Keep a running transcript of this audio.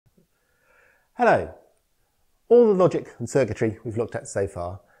Hello! All the logic and circuitry we've looked at so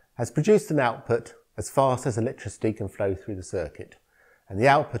far has produced an output as fast as electricity can flow through the circuit, and the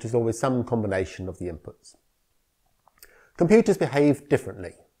output is always some combination of the inputs. Computers behave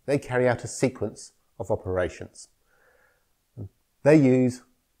differently. They carry out a sequence of operations. They use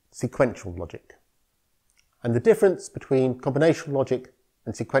sequential logic. And the difference between combinational logic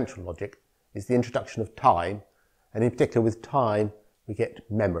and sequential logic is the introduction of time, and in particular with time we get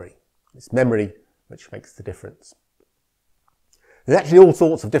memory. It's memory which makes the difference. There's actually all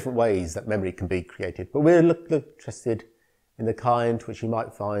sorts of different ways that memory can be created, but we're interested in the kind which you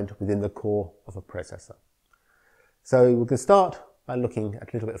might find within the core of a processor. So we're going to start by looking at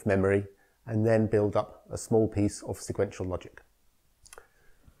a little bit of memory and then build up a small piece of sequential logic.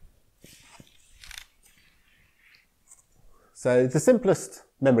 So the simplest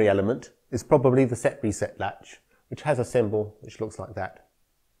memory element is probably the set reset latch, which has a symbol which looks like that.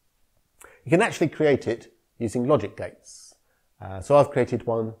 You can actually create it using logic gates. So I've created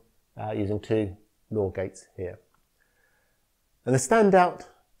one using two NOR gates here. And the standout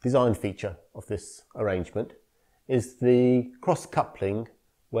design feature of this arrangement is the cross-coupling,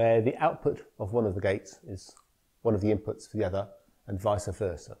 where the output of one of the gates is one of the inputs for the other and vice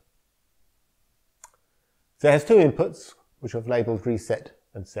versa. So it has two inputs which I've labelled reset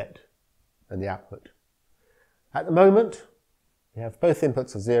and set, and the output. At the moment we have both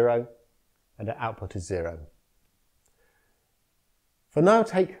inputs of 0 and our output is 0. For now,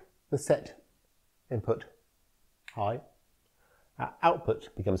 take the set input high. Our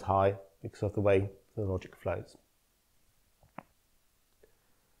output becomes high because of the way the logic flows.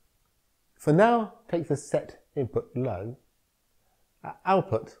 For now, take the set input low. Our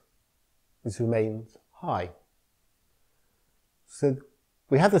output remains high. So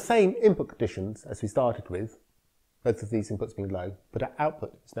we have the same input conditions as we started with, both of these inputs being low, but our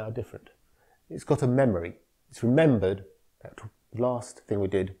output is now different. It's got a memory. It's remembered that the last thing we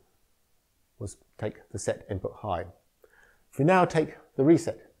did was take the set input high. If we now take the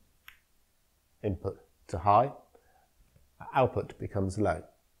reset input to high, our output becomes low.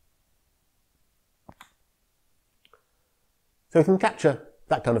 So we can capture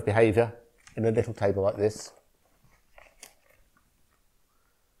that kind of behaviour in a little table like this.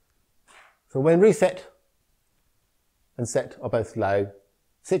 So when reset and set are both low,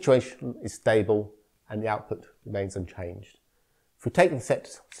 the situation is stable and the output remains unchanged. If we take the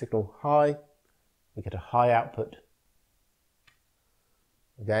set signal high, we get a high output.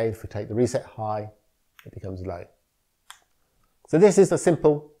 Again, if we take the reset high, it becomes low. So this is a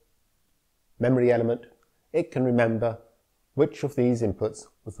simple memory element. It can remember which of these inputs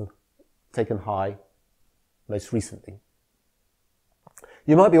was taken high most recently.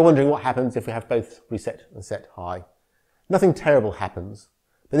 You might be wondering what happens if we have both reset and set high. Nothing terrible happens,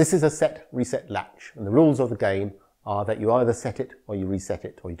 but this is a set reset latch, and the rules of the game are that you either set it or you reset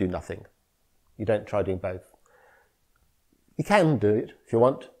it or you do nothing. You don't try doing both. You can do it if you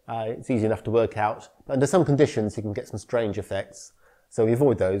want. It's easy enough to work out, but under some conditions you can get some strange effects, so we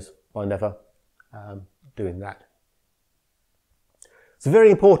avoid those by never doing that. It's a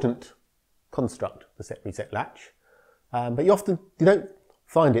very important construct, the set reset latch, but you don't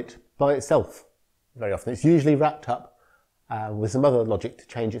find it by itself very often. It's usually wrapped up with some other logic to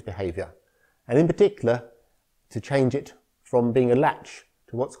change its behaviour, and in particular to change it from being a latch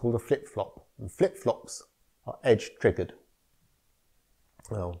to what's called a flip-flop. And flip-flops are edge triggered.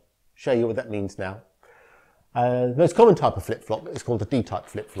 I'll show you what that means now. The most common type of flip-flop is called a D-type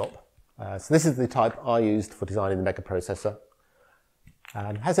flip-flop. So this is the type I used for designing the Megaprocessor.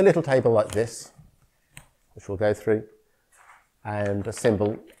 It has a little table like this, which we'll go through, and a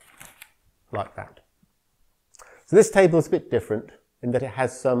symbol like that. So this table is a bit different in that it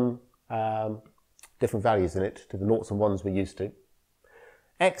has some different values in it to the noughts and ones we're used to.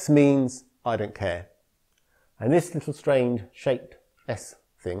 X means I don't care. And this little strange shaped S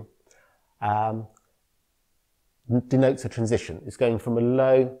thing denotes a transition. It's going from a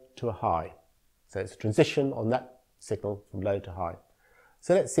low to a high. So it's a transition on that signal from low to high.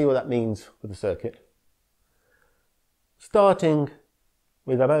 So let's see what that means for the circuit. Starting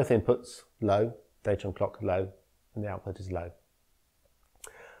with both inputs low, data and clock low, and the output is low.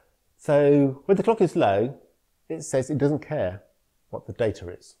 So when the clock is low, it says it doesn't care what the data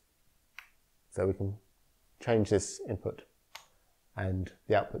is. So we can change this input and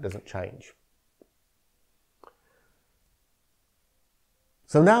the output doesn't change.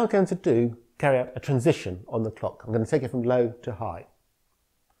 So now I'm going to carry out a transition on the clock. I'm going to take it from low to high.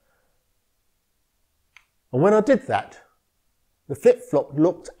 And when I did that, the flip-flop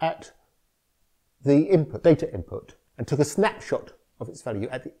looked at the data input and took a snapshot of its value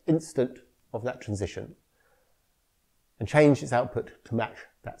at the instant of that transition and change its output to match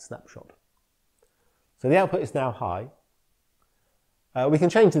that snapshot. So the output is now high. We can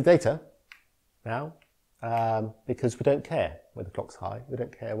change the data now because we don't care when the clock's high. We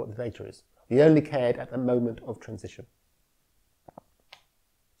don't care what the data is. We only cared at the moment of transition.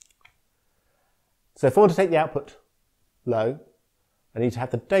 So if I want to take the output low, I need to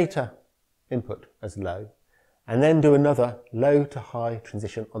have the data input as low and then do another low to high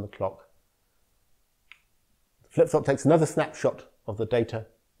transition on the clock. The flip-flop takes another snapshot of the data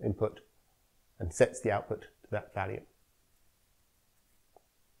input and sets the output to that value.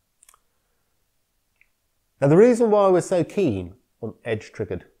 Now the reason why we're so keen on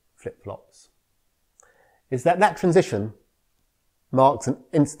edge-triggered flip-flops is that that transition marks an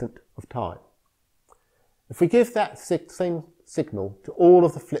instant of time. If we give that same signal to all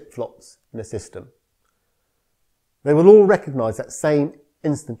of the flip-flops in the system, they will all recognise that same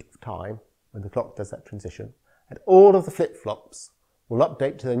instant of time when the clock does that transition, and all of the flip-flops will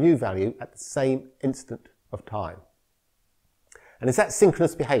update to their new value at the same instant of time. And it's that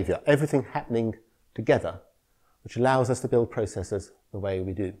synchronous behaviour, everything happening together, which allows us to build processors the way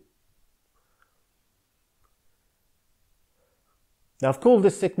we do. Now I've called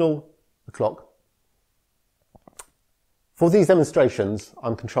this signal the clock. For these demonstrations,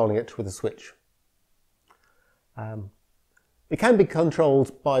 I'm controlling it with a switch. It can be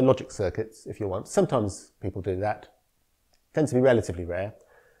controlled by logic circuits if you want. Sometimes people do that. It tends to be relatively rare.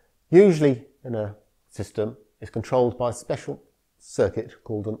 Usually in a system, it's controlled by a special circuit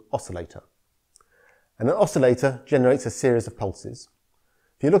called an oscillator. And an oscillator generates a series of pulses.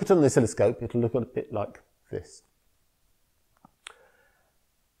 If you look at it on the oscilloscope, it'll look a bit like this.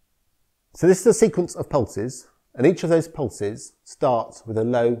 So this is a sequence of pulses, and each of those pulses starts with a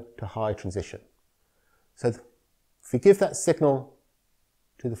low to high transition. So if we give that signal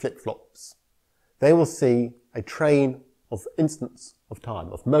to the flip-flops, they will see a train of instants of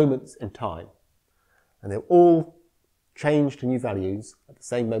time, of moments in time. And they'll all change to new values at the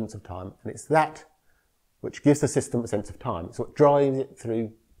same moments of time. And it's that which gives the system a sense of time. It's what drives it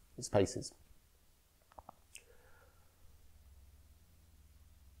through its paces.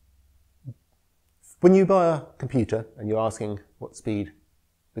 When you buy a computer and you're asking what speed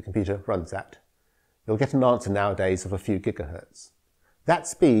the computer runs at, you'll get an answer nowadays of a few gigahertz. That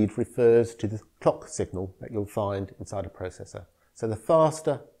speed refers to the clock signal that you'll find inside a processor. So the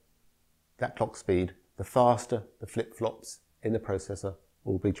faster that clock speed, the faster the flip-flops in the processor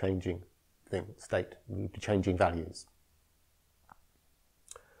will be changing state, will be changing values.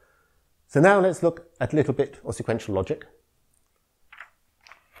 So now let's look at a little bit of sequential logic.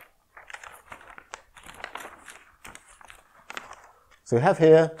 So we have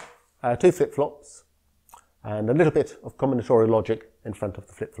here two flip-flops and a little bit of combinatorial logic in front of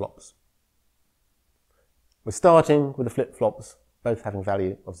the flip-flops. We're starting with the flip-flops both having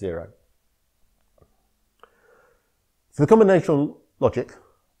value of 0. So the combinatorial logic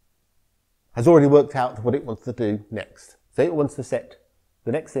has already worked out what it wants to do next. So it wants to set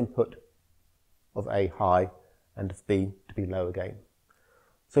the next input of A high and of B to be low again.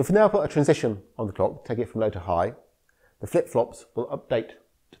 So if we now put a transition on the clock, take it from low to high, the flip-flops will update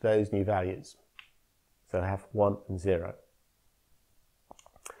to those new values. So I have 1 and 0.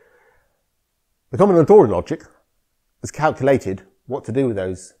 The combinatorial logic has calculated what to do with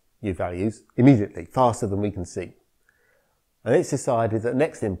those new values immediately, faster than we can see. And it's decided that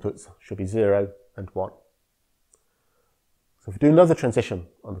next inputs should be 0 and 1. So if we do another transition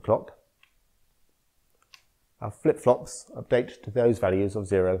on the clock, our flip-flops update to those values of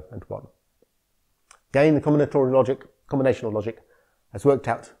 0 and 1. Again, the combinational logic has worked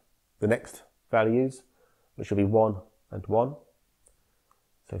out the next values, which will be 1 and 1.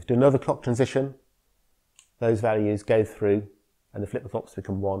 So if we do another clock transition, those values go through and the flip-flops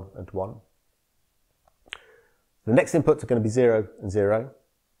become 1 and 1. The next inputs are going to be 0 and 0.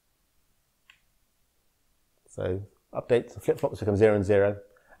 So update, the flip-flops become 0 and 0,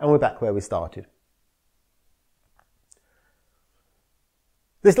 and we're back where we started.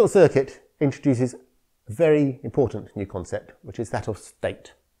 This little circuit introduces a very important new concept, which is that of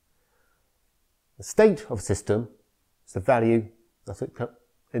state. The state of a system is the value that's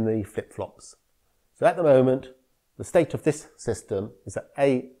in the flip-flops. So at the moment, the state of this system is that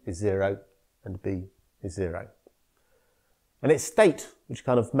A is 0 and B is 0. And it's state which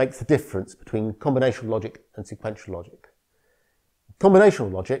kind of makes the difference between combinational logic and sequential logic. In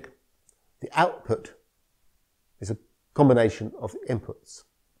combinational logic, the output is a combination of inputs.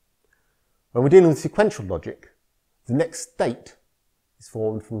 When we're dealing with sequential logic, the next state is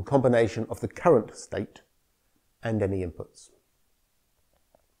formed from a combination of the current state and any inputs.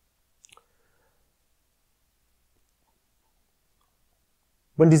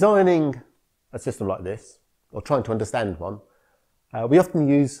 When designing a system like this, or trying to understand one, we often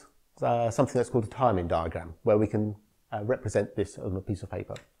use something that's called a timing diagram, where we can represent this on a piece of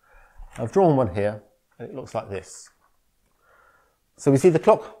paper. I've drawn one here, and it looks like this. So we see the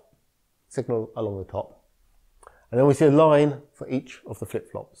clock signal along the top, and then we see a line for each of the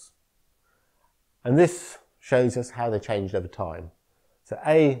flip-flops. And this shows us how they changed over time. So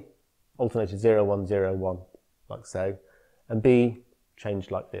A alternated 0, 1, 0, 1, like so, and B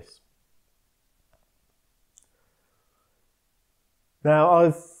changed like this. Now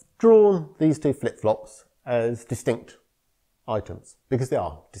I've drawn these two flip-flops as distinct items, because they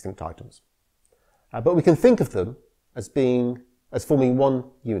are distinct items. But we can think of them as forming one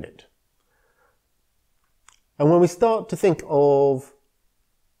unit. And when we start to think of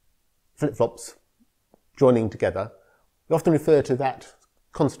flip-flops joining together, we often refer to that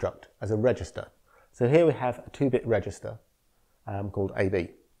construct as a register. So here we have a 2-bit register called AB.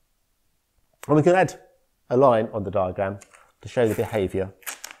 And we can add a line on the diagram to show the behaviour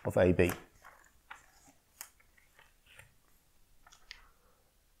of AB.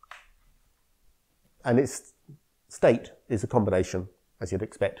 And its state is a combination, as you'd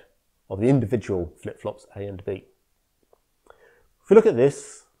expect, of the individual flip-flops A and B. If we look at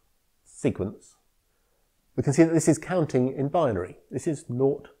this sequence, we can see that this is counting in binary. This is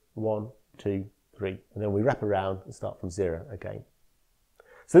 0, 1, 2, 3, and then we wrap around and start from 0 again.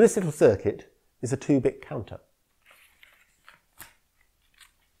 So this little circuit is a 2-bit counter.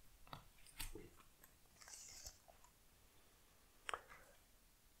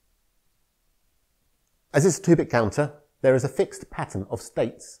 As it's a 2-bit counter, there is a fixed pattern of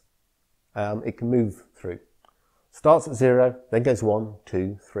states it can move through. Starts at 0, then goes 1,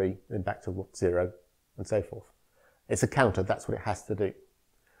 2, 3, then back to 0, and so forth. It's a counter, that's what it has to do.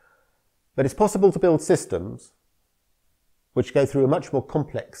 But it's possible to build systems which go through a much more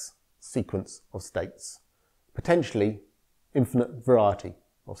complex sequence of states, potentially infinite variety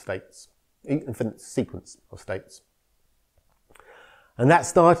of states, infinite sequence of states. And that's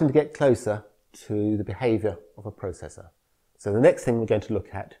starting to get closer to the behaviour of a processor. So the next thing we're going to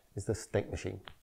look at is the state machine.